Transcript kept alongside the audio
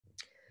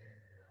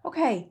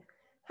Okay.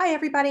 Hi,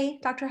 everybody.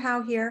 Dr.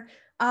 Howe here.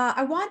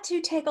 I want to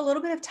take a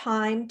little bit of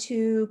time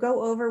to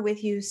go over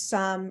with you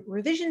some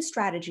revision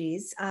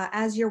strategies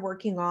as you're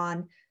working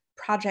on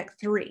Project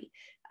 3.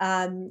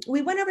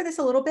 We went over this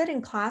a little bit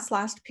in class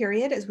last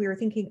period as we were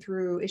thinking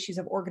through issues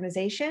of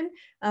organization.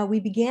 We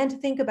began to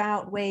think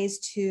about ways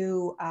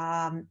to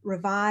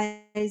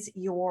revise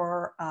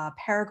your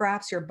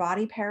paragraphs, your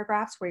body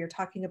paragraphs, where you're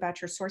talking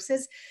about your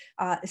sources,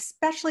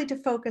 especially to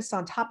focus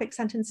on topic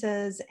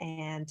sentences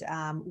and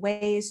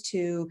ways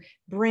to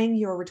bring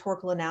your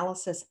rhetorical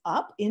analysis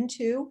up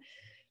into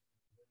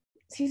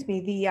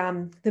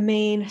the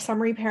main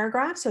summary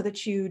paragraph so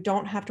that you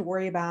don't have to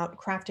worry about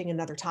crafting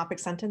another topic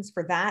sentence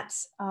for that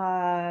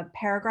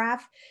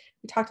paragraph.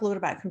 We talked a little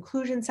bit about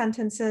conclusion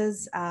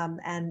sentences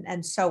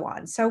and so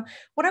on. So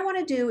what I want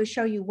to do is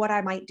show you what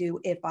I might do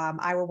if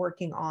I were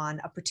working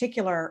on a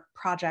particular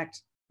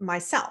project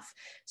myself.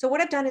 So what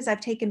I've done is I've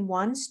taken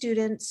one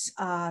student's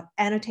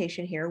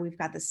annotation here. We've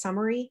got the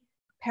summary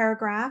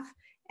paragraph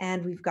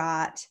and we've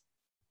got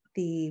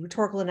the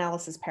rhetorical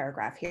analysis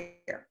paragraph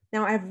here.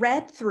 Now I've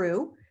read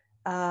through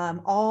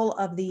all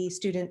of the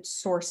student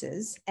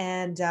sources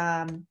and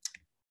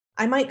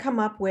I might come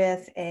up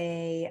with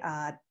a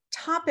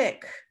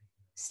topic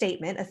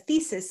statement, a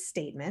thesis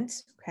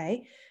statement,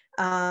 okay,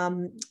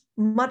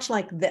 much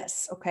like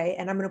this, okay,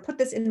 and I'm going to put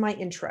this in my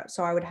intro.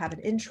 So I would have an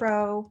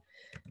intro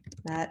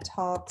that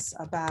talks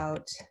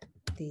about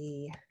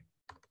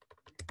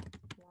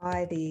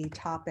why the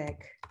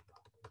topic.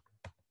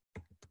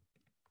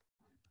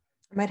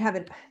 I might have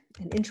an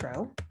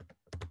intro.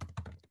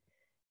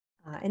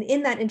 And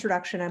in that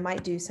introduction, I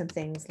might do some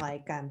things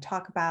like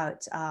talk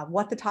about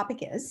what the topic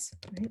is,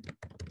 right?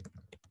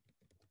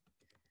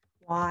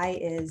 Why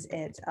is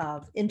it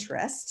of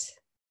interest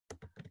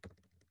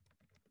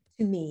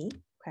to me?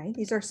 Okay,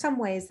 these are some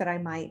ways that I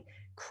might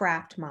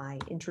craft my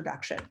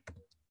introduction.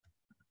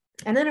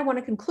 And then I want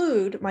to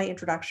conclude my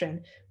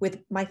introduction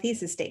with my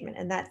thesis statement.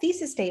 And that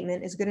thesis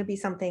statement is going to be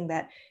something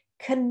that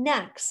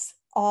connects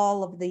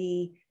all of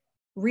the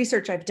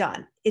research I've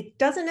done. It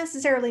doesn't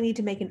necessarily need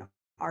to make an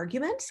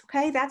argument,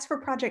 okay? That's for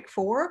Project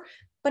 4,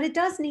 but it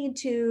does need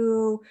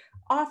to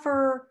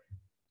offer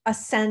a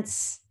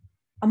sense,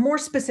 a more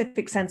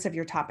specific sense of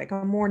your topic,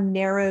 a more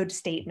narrowed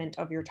statement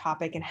of your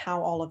topic and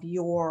how all of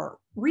your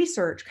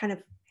research kind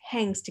of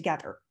hangs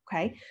together,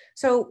 okay?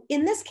 So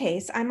in this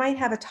case, I might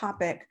have a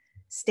topic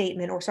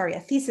statement, or sorry,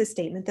 a thesis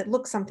statement that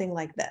looks something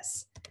like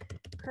this.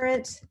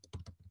 Current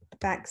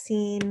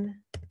vaccine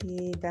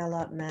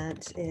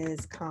development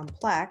is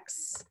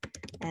complex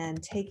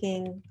and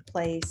taking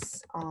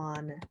place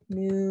on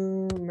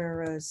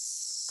numerous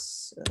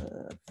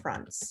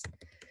fronts,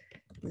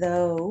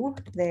 though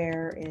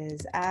there is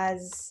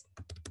as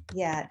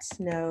yet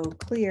no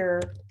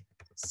clear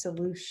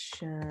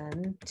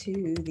solution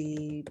to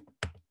the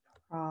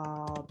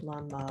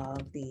problem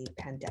of the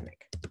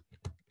pandemic.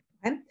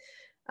 Okay.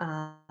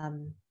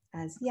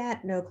 As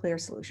yet, no clear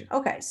solution.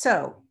 Okay,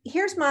 so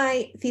here's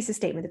my thesis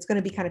statement. It's going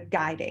to be kind of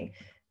guiding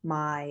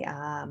my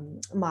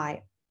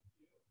my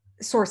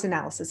source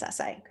analysis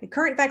essay. Okay,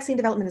 current vaccine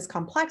development is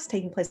complex,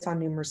 taking place on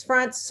numerous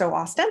fronts. So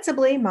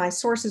ostensibly, my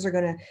sources are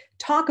going to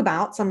talk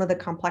about some of the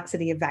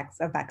complexity of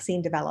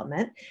vaccine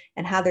development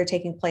and how they're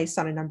taking place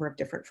on a number of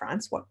different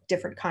fronts. What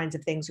different kinds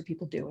of things are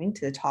people doing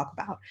to talk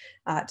about,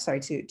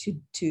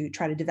 to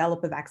try to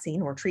develop a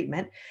vaccine or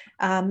treatment.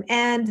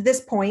 And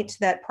this point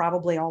that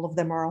probably all of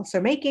them are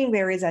also making,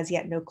 there is as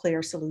yet no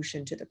clear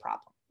solution to the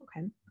problem.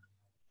 Okay.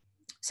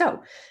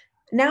 So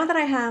now that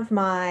I have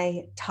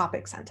my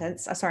topic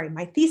sentence,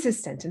 my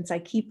thesis sentence, I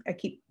keep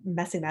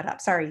messing that up.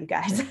 Sorry, you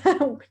guys.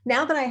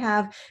 Now that I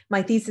have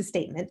my thesis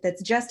statement,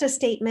 that's just a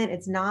statement.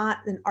 It's not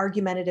an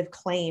argumentative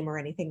claim or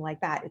anything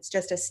like that. It's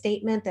just a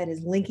statement that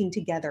is linking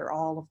together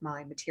all of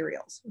my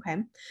materials,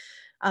 okay?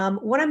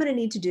 What I'm going to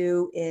need to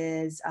do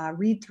is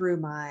read through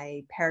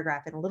my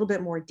paragraph in a little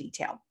bit more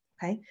detail.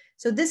 Okay,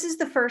 so this is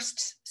the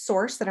first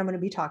source that I'm going to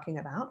be talking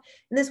about.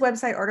 In this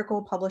website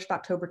article published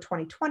October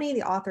 2020,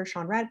 the author,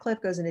 Sean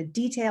Radcliffe, goes into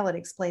detail and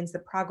explains the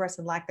progress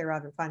and lack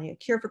thereof in finding a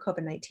cure for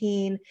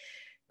COVID-19.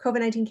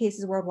 COVID-19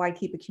 cases worldwide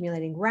keep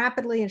accumulating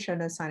rapidly and show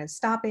no sign of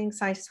stopping.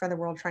 Scientists around the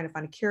world trying to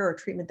find a cure or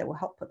treatment that will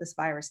help put this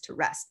virus to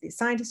rest. The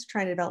scientists are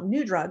trying to develop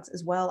new drugs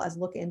as well as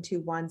look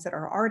into ones that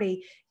are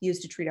already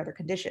used to treat other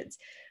conditions.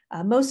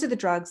 Most of the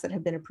drugs that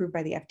have been approved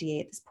by the FDA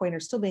at this point are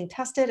still being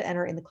tested and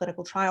are in the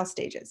clinical trial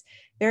stages.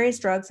 Various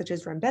drugs such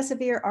as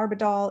remdesivir,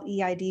 Arbidol,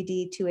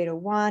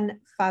 EIDD-2801,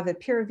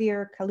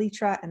 favipiravir,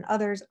 Kaletra, and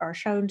others are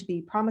shown to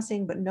be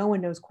promising, but no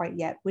one knows quite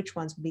yet which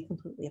ones will be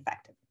completely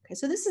effective. Okay,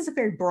 so this is a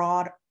very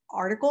broad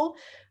article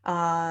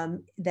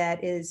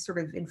that is sort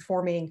of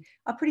informing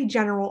a pretty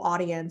general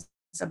audience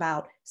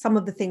about some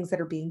of the things that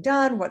are being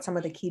done, what some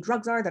of the key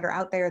drugs are that are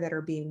out there that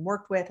are being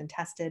worked with and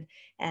tested.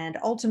 And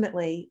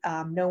ultimately,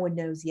 no one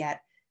knows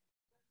yet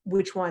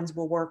which ones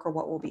will work or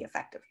what will be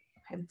effective.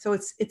 Okay? So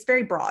it's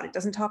very broad. It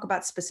doesn't talk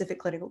about specific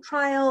clinical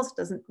trials. It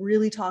doesn't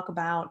really talk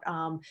about,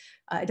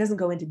 it doesn't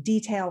go into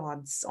detail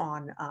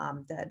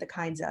on the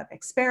kinds of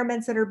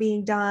experiments that are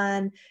being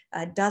done.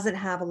 It doesn't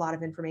have a lot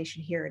of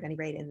information here, at any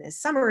rate, in this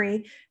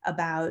summary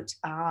about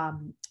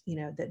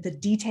the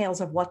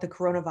details of what the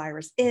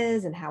coronavirus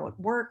is and how it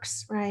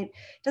works, right?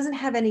 It doesn't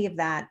have any of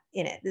that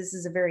in it. This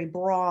is a very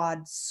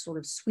broad, sort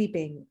of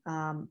sweeping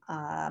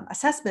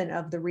assessment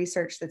of the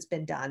research that's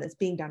being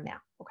done now,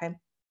 okay?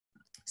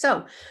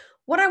 So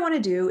what I want to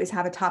do is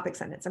have a topic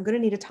sentence. I'm going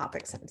to need a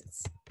topic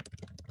sentence.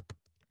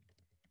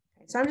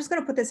 Okay, so I'm just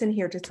going to put this in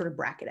here to sort of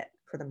bracket it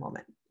for the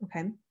moment,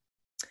 okay?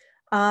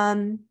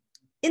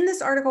 In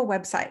this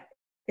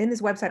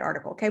website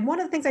article, okay, one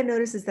of the things I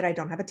noticed is that I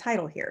don't have a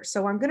title here.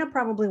 So I'm going to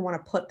probably want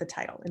to put the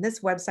title in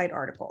this website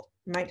article.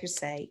 I might just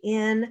say,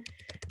 in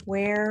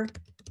where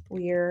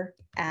we're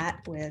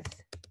at with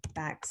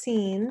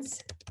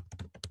vaccines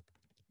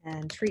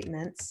and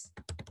treatments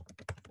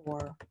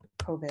for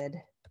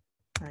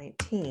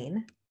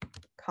COVID-19,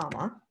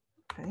 comma,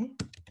 okay,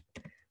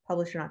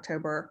 published in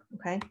October,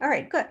 okay, all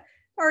right, good,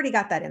 already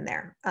got that in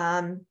there.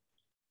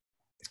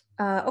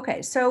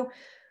 Okay, so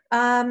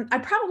I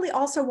probably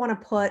also want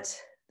to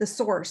put the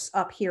source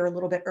up here a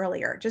little bit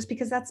earlier, just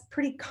because that's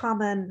pretty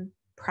common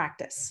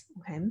practice,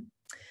 okay?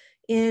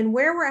 In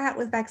where we're at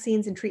with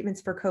vaccines and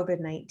treatments for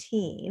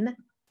COVID-19,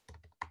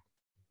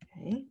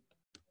 okay,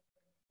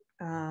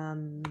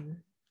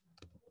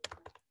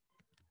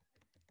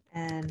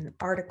 an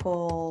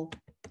article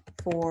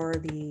for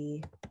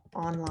the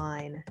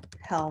online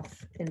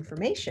health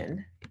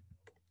information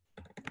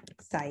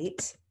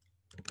site,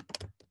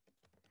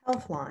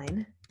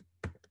 Healthline,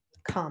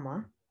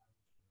 comma,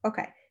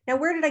 okay. Now,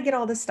 where did I get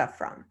all this stuff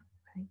from?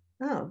 Okay.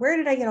 Oh, where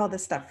did I get all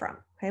this stuff from?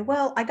 Okay,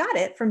 well, I got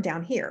it from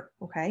down here,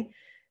 okay?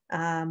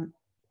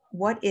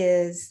 What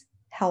is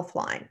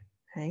Healthline?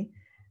 Okay,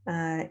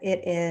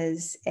 it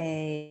is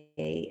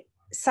a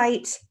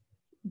site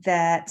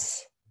that,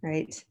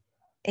 right,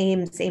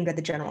 aimed at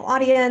the general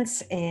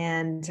audience.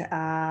 And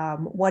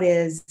what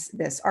is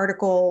this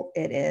article?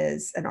 It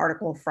is an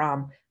article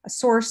from a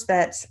source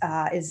that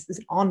is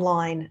an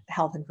online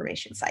health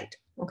information site,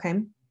 okay?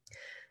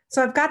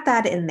 So I've got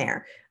that in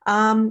there.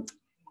 I'm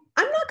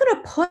not going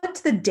to put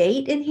the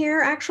date in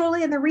here,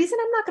 actually. And the reason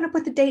I'm not going to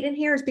put the date in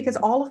here is because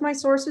all of my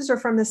sources are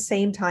from the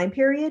same time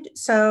period.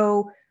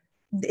 So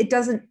it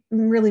doesn't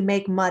really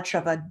make much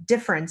of a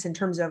difference in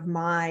terms of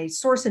my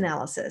source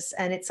analysis.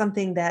 And it's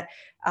something that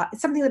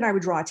I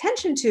would draw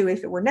attention to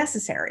if it were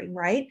necessary,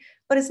 right?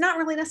 But it's not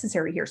really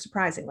necessary here,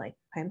 surprisingly,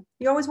 okay?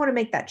 You always want to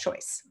make that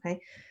choice, okay?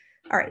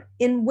 All right,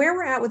 in where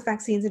we're at with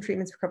vaccines and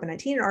treatments for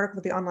COVID-19, an article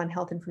with the online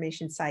health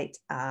information site,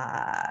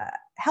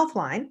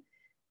 Healthline.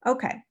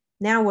 Okay,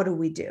 now what do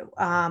we do?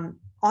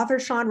 Author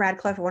Sean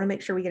Radcliffe, I want to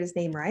make sure we get his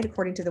name right.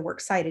 According to the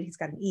works cited, he's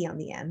got an E on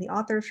the end. The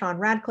author, Sean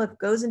Radcliffe,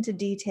 goes into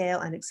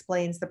detail and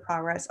explains the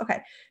progress.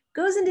 Okay,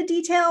 goes into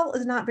detail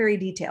is not very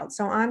detailed,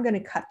 so I'm going to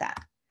cut that.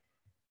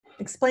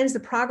 Explains the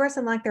progress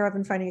and lack thereof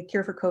in finding a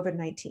cure for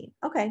COVID-19.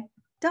 Okay,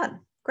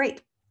 done,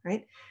 great,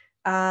 right?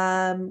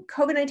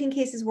 COVID-19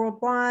 cases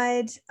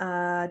worldwide,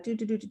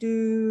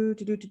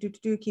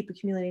 keep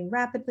accumulating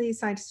rapidly.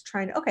 Scientists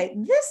trying to, okay,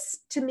 this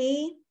to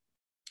me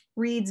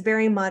reads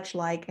very much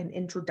like an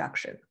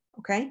introduction,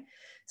 okay?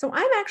 So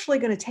I'm actually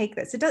going to take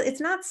this. It's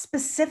not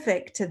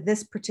specific to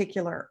this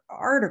particular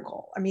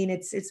article. I mean,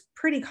 it's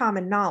pretty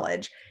common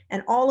knowledge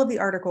and all of the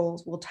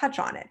articles will touch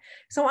on it.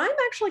 So I'm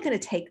actually going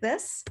to take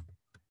this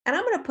and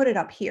I'm going to put it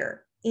up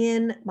here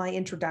in my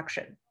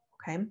introduction,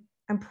 okay?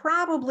 I'm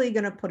probably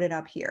going to put it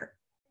up here.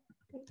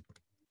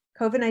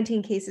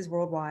 COVID-19 cases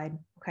worldwide,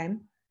 okay?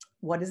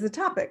 What is the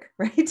topic,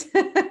 right?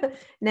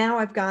 Now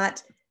I've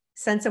got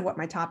sense of what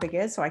my topic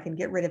is, so I can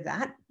get rid of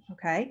that,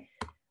 okay?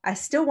 I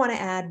still want to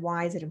add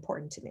why is it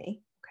important to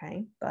me,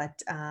 okay?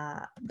 But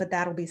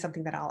that'll be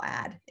something that I'll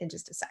add in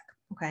just a sec,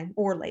 okay?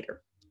 Or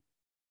later.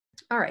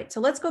 All right,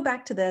 so let's go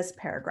back to this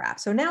paragraph.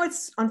 So now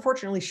it's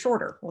unfortunately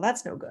shorter. Well,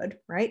 that's no good,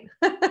 right?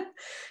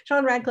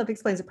 Sean Radcliffe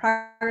explains the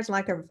progress and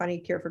lack of finding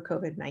a cure for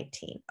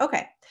COVID-19.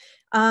 Okay,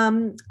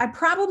 I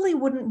probably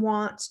wouldn't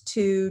want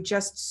to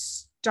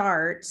just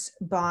start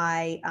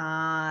by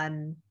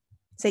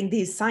saying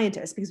these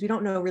scientists, because we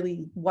don't know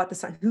really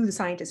who the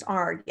scientists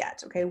are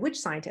yet. Okay, which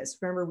scientists?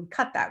 Remember, we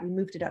cut that, we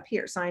moved it up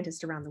here,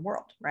 scientists around the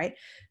world, right?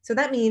 So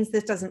that means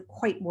this doesn't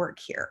quite work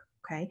here.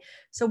 Okay,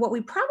 so what we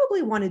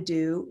probably want to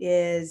do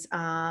is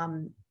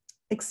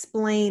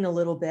explain a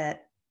little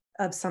bit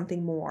of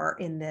something more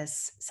in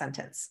this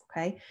sentence.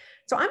 Okay,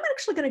 so I'm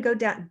actually going to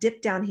go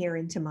dip down here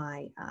into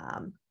my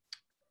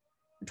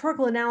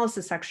rhetorical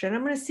analysis section.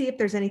 I'm going to see if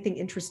there's anything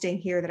interesting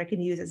here that I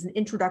can use as an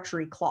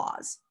introductory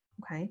clause.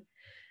 Okay,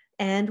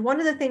 and one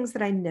of the things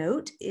that I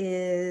note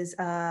is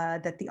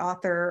that the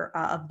author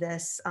of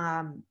this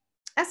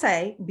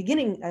essay,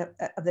 beginning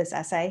of this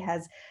essay,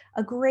 has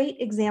a great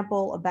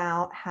example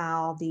about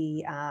how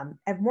the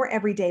more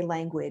everyday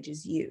language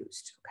is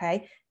used,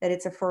 okay? That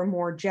it's for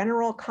more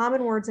general,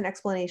 common words and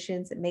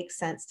explanations that make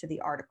sense to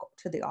the article,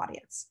 to the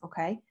audience,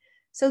 okay?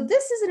 So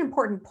this is an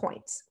important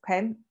point,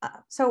 okay?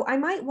 So I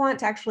might want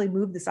to actually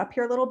move this up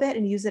here a little bit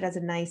and use it as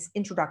a nice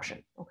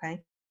introduction,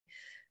 okay?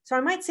 So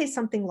I might say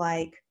something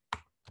like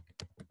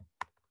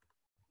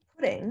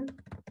putting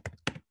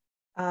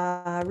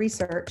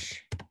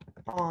research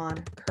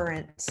on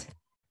current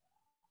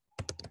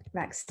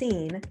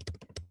vaccine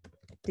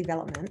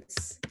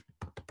developments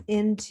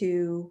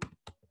into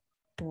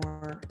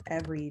more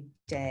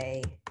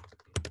everyday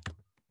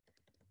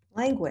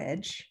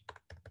language,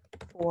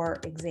 for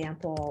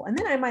example, and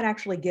then I might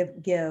actually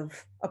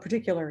give a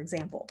particular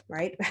example,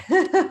 right?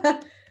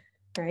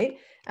 Right,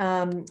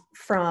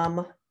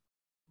 from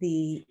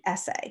the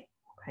essay,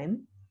 okay?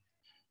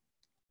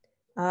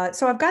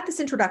 So I've got this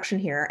introduction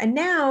here, and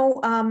now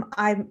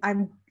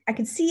I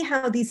can see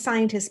how these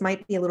scientists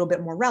might be a little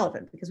bit more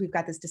relevant because we've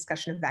got this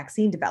discussion of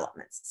vaccine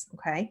developments,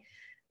 okay?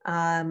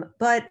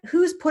 But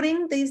who's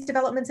putting these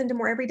developments into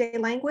more everyday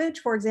language?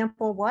 For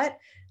example, what?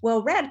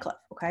 Well, Radcliffe,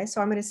 okay?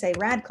 So I'm going to say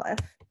Radcliffe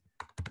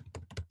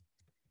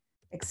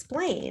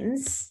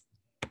explains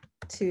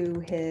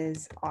to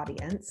his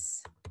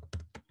audience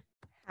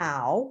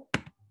how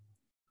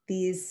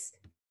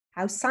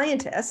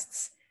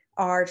scientists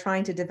are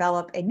trying to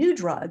develop a new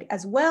drug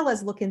as well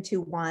as look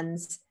into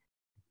ones,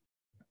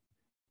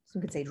 so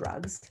we could say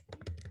drugs,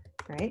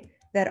 right,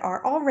 that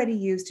are already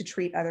used to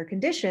treat other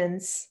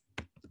conditions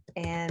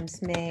and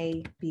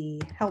may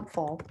be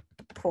helpful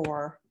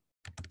for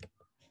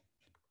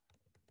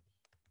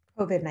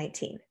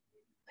COVID-19.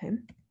 Okay.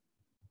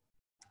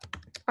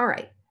 All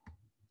right.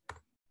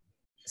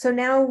 So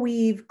now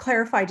we've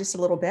clarified just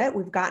a little bit.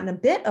 We've gotten a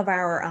bit of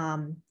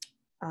our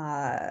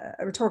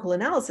rhetorical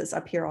analysis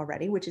up here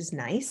already, which is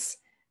nice.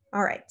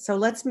 All right, so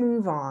let's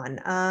move on.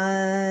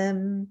 I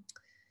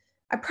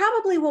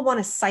probably will want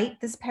to cite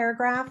this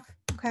paragraph,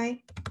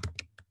 okay?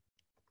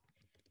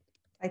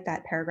 Cite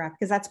that paragraph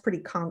because that's pretty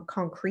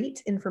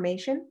concrete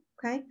information,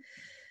 okay?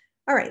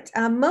 All right,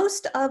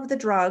 most of the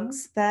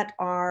drugs that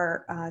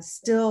are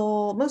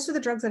most of the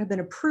drugs that have been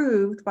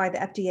approved by the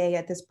FDA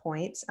at this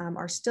point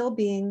are still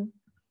being,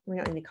 we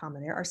don't need a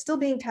comma there, are still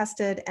being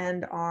tested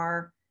and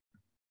are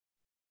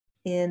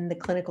in the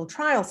clinical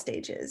trial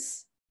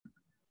stages.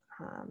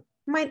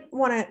 Might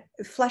want to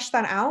flesh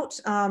that out,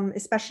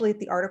 especially if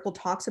the article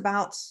talks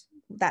about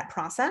that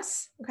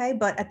process, okay?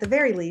 But at the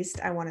very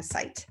least, I want to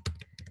cite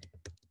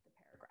the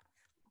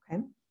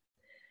paragraph,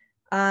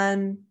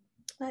 okay?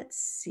 Let's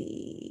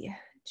see.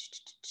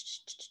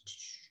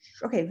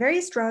 Okay,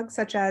 various drugs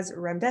such as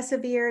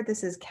remdesivir,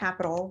 this is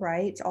capital,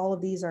 right? All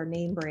of these are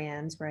name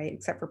brands, right?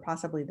 Except for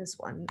possibly this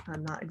one.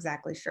 I'm not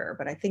exactly sure,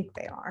 but I think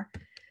they are.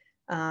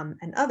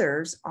 And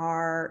others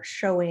are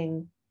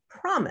showing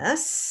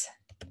promise,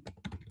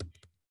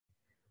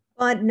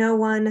 but no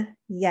one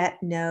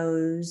yet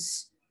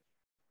knows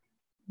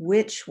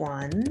which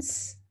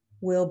ones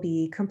will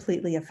be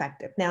completely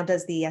effective. Now,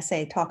 does the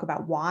essay talk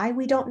about why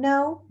we don't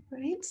know,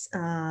 right?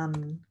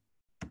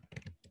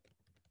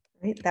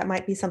 Right? That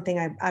might be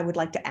something I would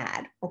like to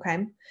add,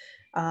 okay?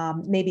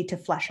 Maybe to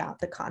flesh out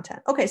the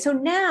content. Okay, so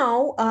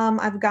now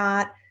I've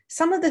got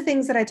some of the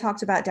things that I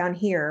talked about down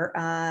here,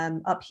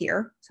 up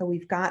here. So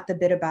we've got the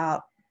bit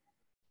about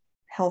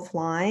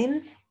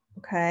Healthline,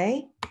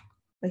 okay?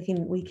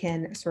 We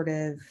can sort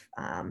of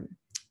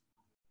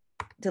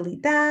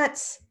delete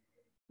that.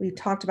 We've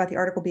talked about the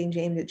article being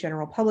aimed at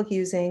general public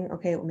using.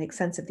 Okay, it will make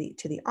sense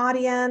to the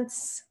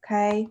audience.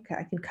 Okay,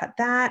 I can cut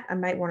that. I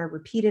might want to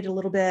repeat it a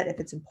little bit if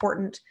it's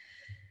important.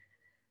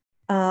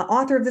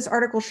 Author of this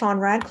article, Sean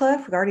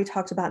Radcliffe. We've already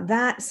talked about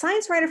that.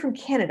 Science writer from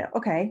Canada.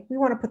 Okay, we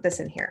want to put this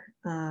in here.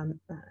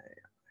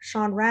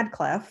 Sean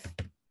Radcliffe,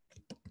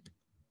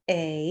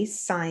 a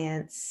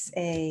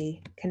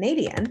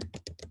Canadian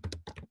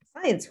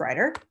science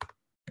writer.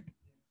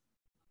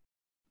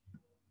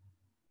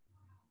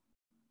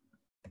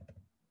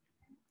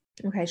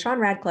 Okay, Sean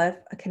Radcliffe,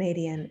 a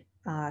Canadian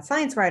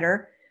science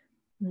writer.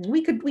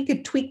 We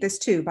could tweak this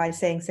too by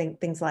saying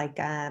things like,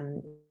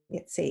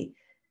 let's see,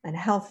 and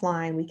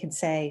Healthline, we could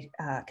say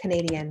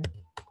Canadian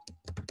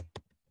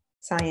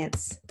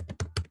science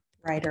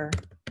writer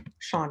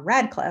Sean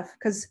Radcliffe,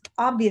 because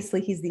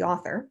obviously he's the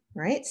author,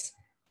 right?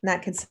 And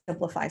that can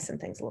simplify some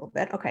things a little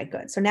bit. Okay,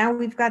 good. So now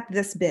we've got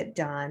this bit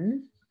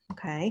done.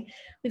 Okay,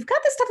 we've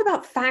got this stuff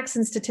about facts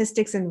and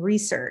statistics and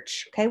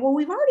research. Okay, well,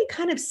 we've already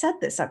kind of said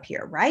this up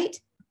here, right?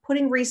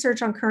 Putting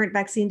research on current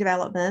vaccine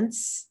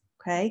developments,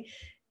 okay?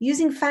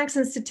 Using facts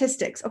and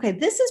statistics. Okay,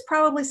 this is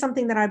probably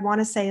something that I'd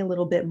want to say a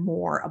little bit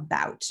more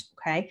about,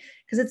 okay?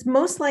 Because it's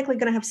most likely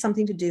going to have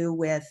something to do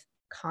with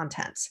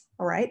content,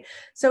 all right?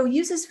 So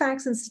uses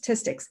facts and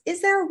statistics.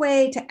 Is there a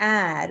way to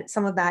add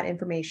some of that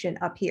information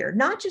up here?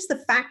 Not just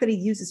the fact that he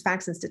uses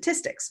facts and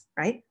statistics,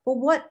 right? But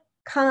what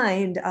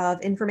kind of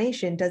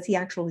information does he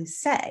actually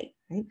say,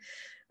 right?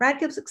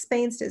 Radcliffe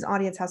explains to his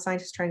audience how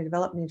scientists are trying to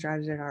develop new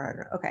drugs.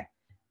 Okay.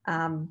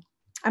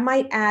 I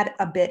might add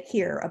a bit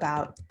here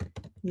about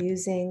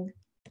using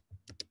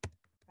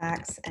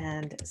facts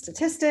and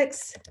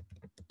statistics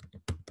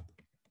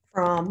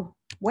from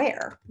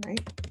where,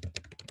 right?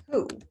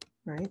 Who,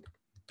 right?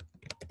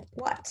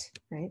 What,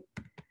 right?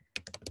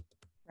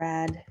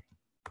 read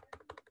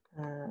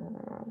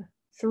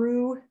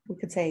through, we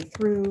could say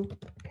through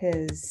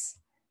his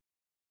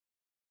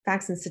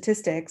facts and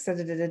statistics,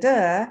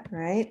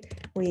 right?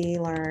 We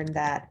learned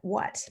that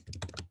what?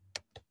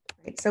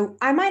 Right. So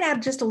I might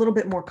add just a little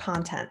bit more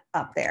content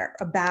up there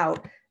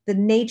about the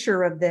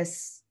nature of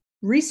this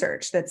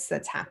research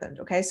that's happened.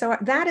 Okay, so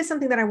that is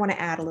something that I want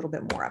to add a little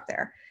bit more up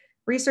there.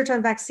 Research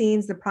on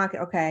vaccines,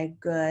 okay,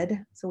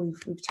 good. So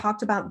we've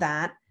talked about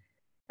that.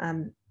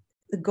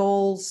 The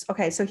goals.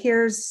 Okay, so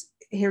here's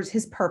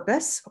his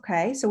purpose.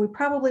 Okay, so we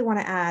probably want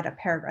to add a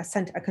paragraph,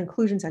 a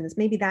conclusion sentence.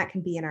 Maybe that can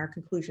be in our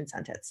conclusion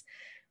sentence.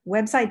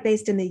 Website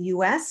based in the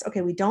US.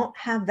 Okay, we don't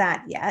have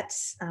that yet.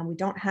 We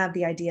don't have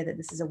the idea that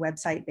this is a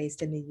website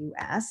based in the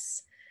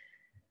US.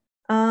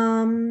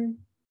 And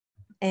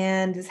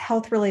is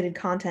health related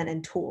content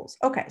and tools.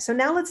 Okay, so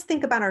now let's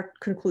think about our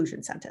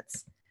conclusion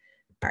sentence.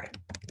 All right,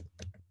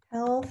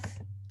 health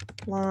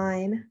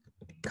line,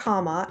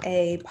 comma,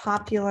 a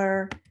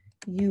popular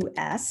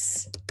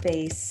US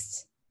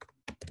based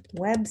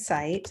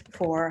website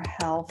for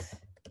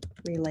health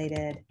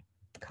related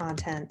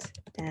content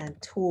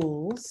and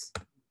tools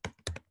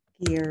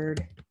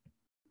geared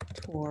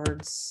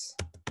towards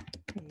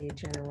a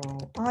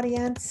general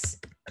audience,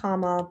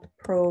 comma,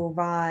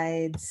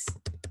 provides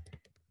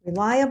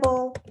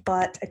reliable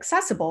but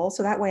accessible.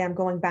 So that way I'm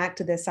going back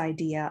to this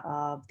idea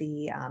of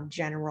the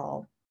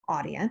general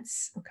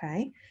audience,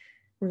 okay?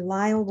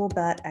 Reliable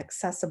but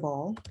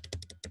accessible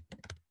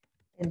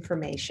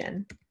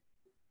information,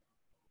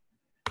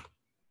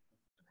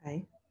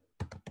 okay?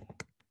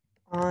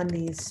 On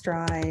these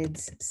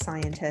strides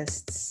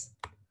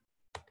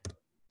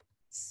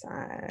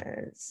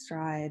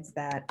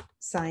that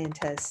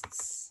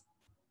scientists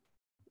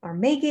are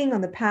making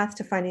on the path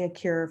to finding a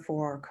cure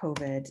for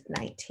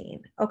COVID-19.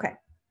 Okay.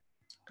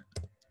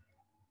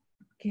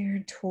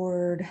 Geared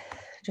toward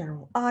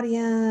general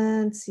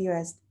audience,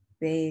 US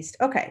based.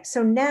 Okay,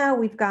 so now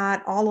we've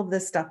got all of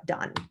this stuff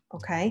done,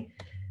 okay?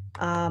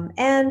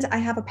 And I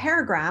have a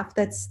paragraph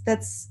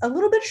that's a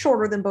little bit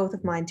shorter than both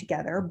of mine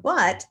together,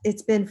 but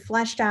it's been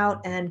fleshed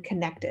out and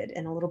connected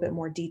in a little bit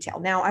more detail.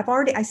 Now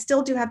I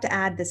still do have to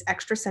add this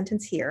extra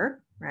sentence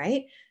here,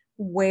 right?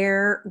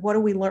 What do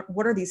we learn?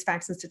 What are these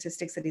facts and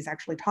statistics that he's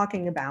actually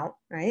talking about,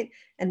 right?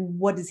 And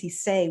what does he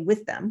say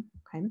with them,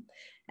 okay?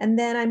 And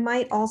then I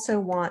might also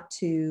want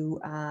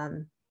to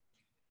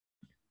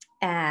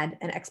add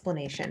an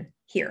explanation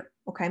here,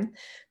 okay?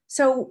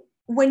 So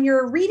when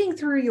you're reading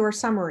through your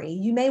summary,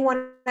 you may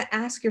want to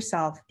ask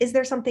yourself, is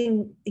there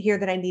something here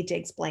that I need to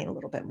explain a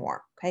little bit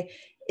more, okay?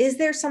 Is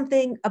there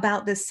something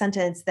about this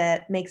sentence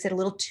that makes it a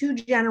little too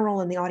general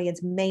and the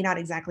audience may not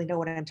exactly know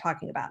what I'm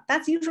talking about?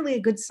 That's usually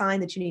a good sign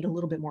that you need a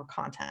little bit more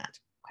content,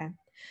 okay?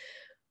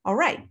 All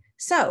right,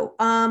 so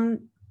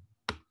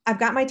I've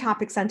got my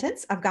topic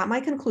sentence, I've got my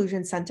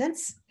conclusion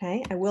sentence,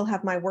 okay? I will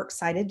have my works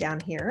cited down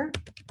here.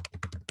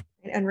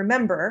 And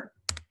remember,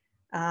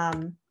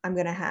 I'm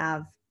gonna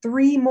have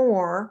two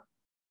more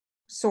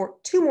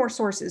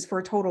sources for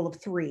a total of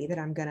 3 that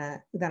I'm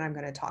gonna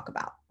talk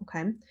about,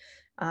 okay?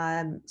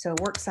 So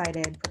works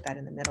cited, put that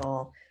in the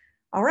middle.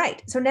 All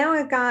right, so now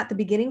I've got the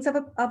beginnings of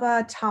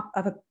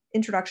an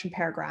introduction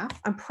paragraph.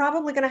 I'm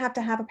probably gonna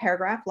have a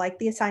paragraph like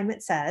the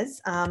assignment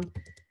says,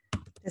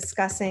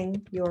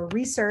 discussing your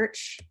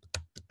research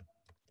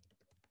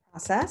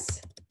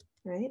process,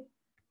 right?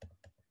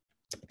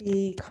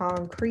 Be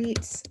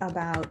concrete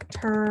about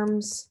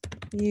terms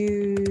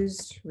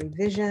used,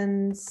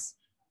 revisions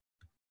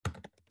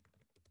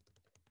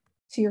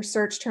to your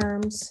search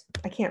terms.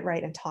 I can't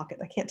write and talk it.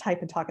 I can't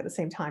type and talk at the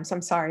same time. So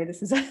I'm sorry.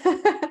 This is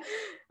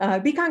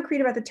be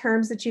concrete about the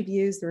terms that you've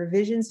used, the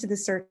revisions to the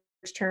search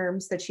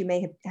terms that you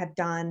may have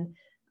done,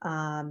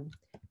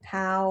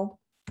 how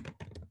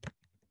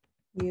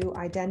you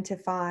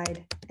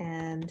identified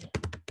and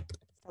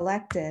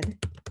selected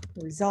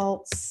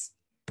results,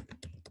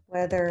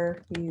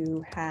 whether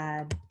you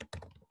had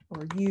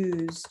or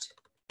used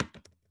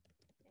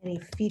any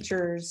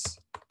features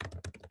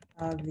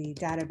of the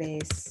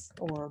database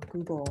or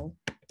Google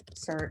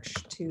search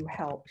to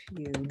help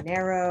you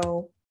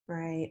narrow,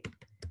 right?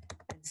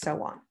 And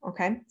so on,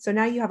 okay? So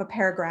now you have a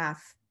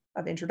paragraph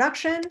of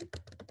introduction,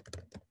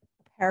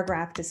 a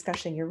paragraph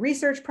discussing your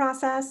research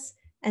process,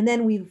 and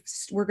then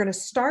we're gonna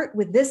start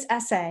with this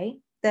essay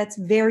that's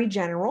very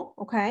general,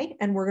 okay?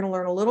 And we're gonna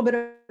learn a little bit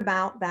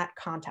about that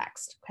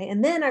context, okay?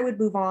 And then I would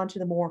move on to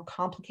the more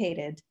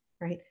complicated,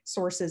 right,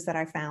 sources that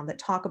I found that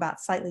talk about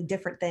slightly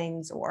different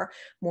things or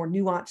more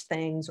nuanced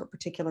things or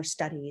particular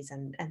studies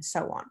and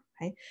so on,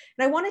 okay?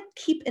 And I wanna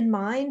keep in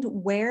mind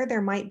where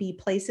there might be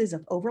places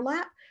of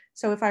overlap.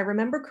 So if I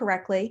remember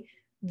correctly,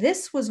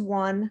 this was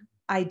one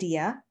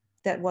idea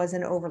that was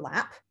an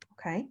overlap,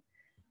 okay?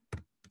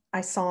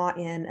 I saw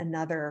in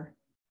another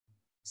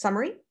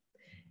summary.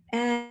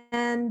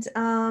 And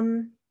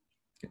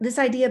this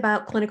idea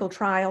about clinical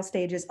trial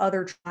stages,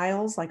 other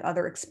trials, like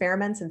other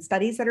experiments and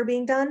studies that are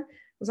being done,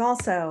 was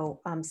also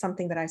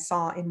something that I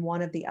saw in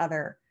one of the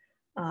other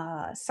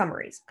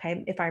summaries,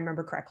 okay, if I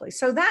remember correctly.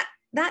 So that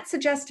that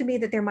suggests to me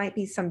that there might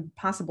be some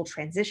possible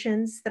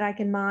transitions that I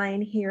can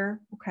mine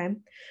here, okay?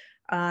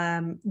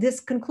 This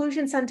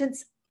conclusion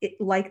sentence,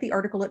 like the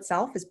article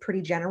itself, is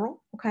pretty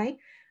general, okay?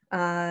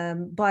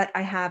 But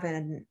I have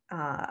an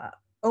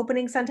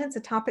opening sentence, a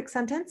topic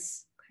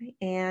sentence, okay?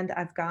 And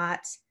I've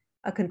got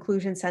a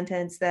conclusion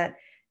sentence that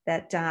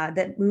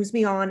moves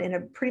me on in a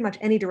pretty much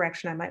any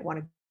direction I might want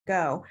to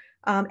go.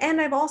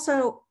 And I've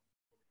also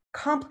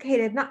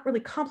complicated, not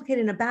really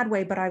complicated in a bad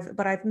way, but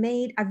I've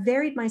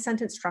varied my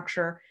sentence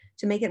structure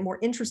to make it more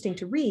interesting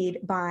to read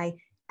by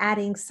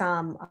adding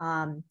some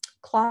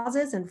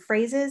clauses and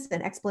phrases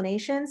and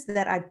explanations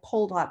that I've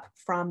pulled up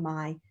from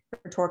my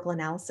rhetorical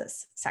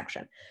analysis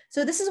section.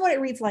 So this is what it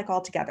reads like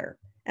altogether.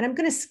 And I'm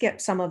going to skip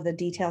some of the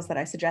details that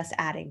I suggest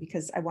adding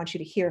because I want you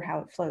to hear how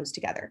it flows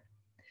together.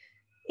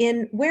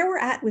 In Where We're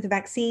At with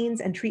Vaccines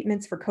and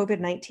Treatments for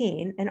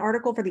COVID-19, an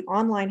article for the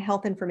online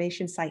health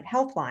information site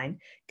Healthline,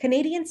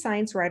 Canadian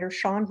science writer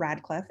Sean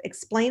Radcliffe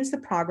explains the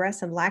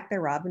progress and lack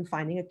thereof in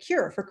finding a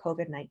cure for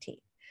COVID-19.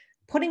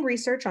 Putting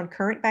research on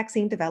current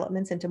vaccine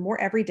developments into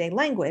more everyday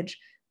language,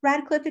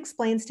 Radcliffe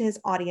explains to his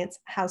audience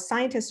how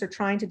scientists are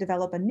trying to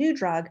develop a new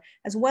drug,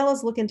 as well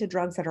as look into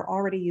drugs that are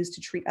already used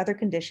to treat other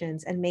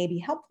conditions and may be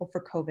helpful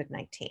for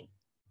COVID-19.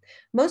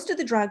 Most of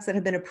the drugs that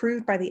have been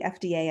approved by the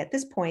FDA at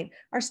this point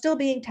are still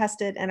being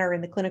tested and are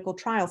in the clinical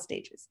trial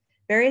stages.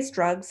 Various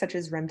drugs such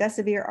as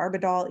remdesivir,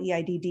 Arbidol,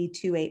 EIDD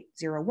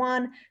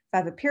 2801,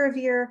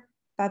 favipiravir,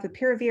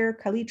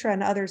 Kaletra,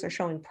 and others are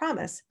showing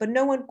promise, but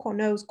no one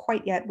knows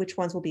quite yet which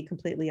ones will be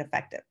completely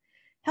effective.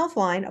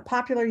 Healthline, a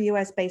popular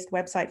US-based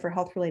website for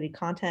health-related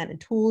content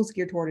and tools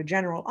geared toward a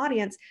general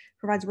audience,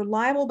 provides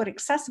reliable but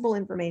accessible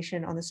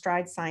information on the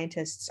strides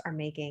scientists are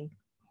making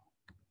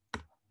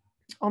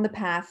on the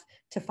path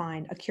to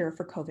find a cure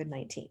for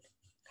COVID-19.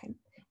 Okay.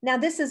 Now,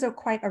 this is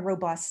quite a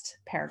robust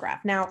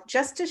paragraph. Now,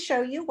 just to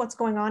show you what's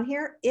going on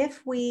here,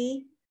 if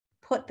we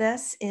put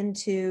this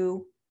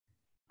into,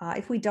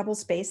 if we double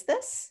space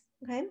this,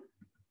 okay,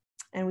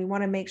 and we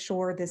want to make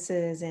sure this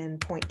is in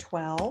point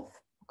 12,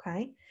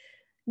 okay,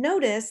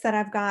 notice that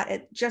I've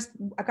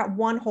got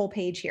one whole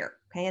page here,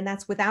 okay, and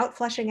that's without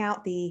fleshing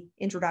out the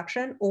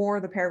introduction or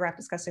the paragraph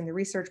discussing the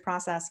research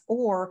process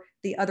or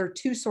the other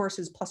two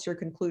sources plus your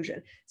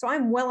conclusion. So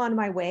I'm well on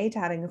my way to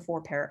having a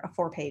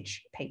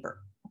four-page paper,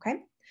 okay?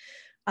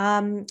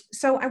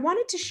 So I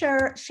wanted to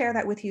share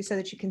that with you so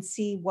that you can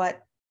see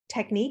what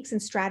techniques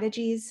and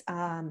strategies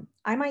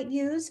I might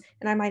use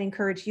and I might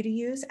encourage you to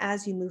use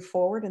as you move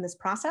forward in this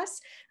process.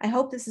 I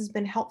hope this has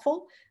been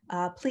helpful.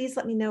 Please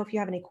let me know if you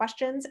have any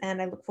questions,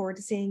 and I look forward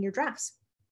to seeing your drafts.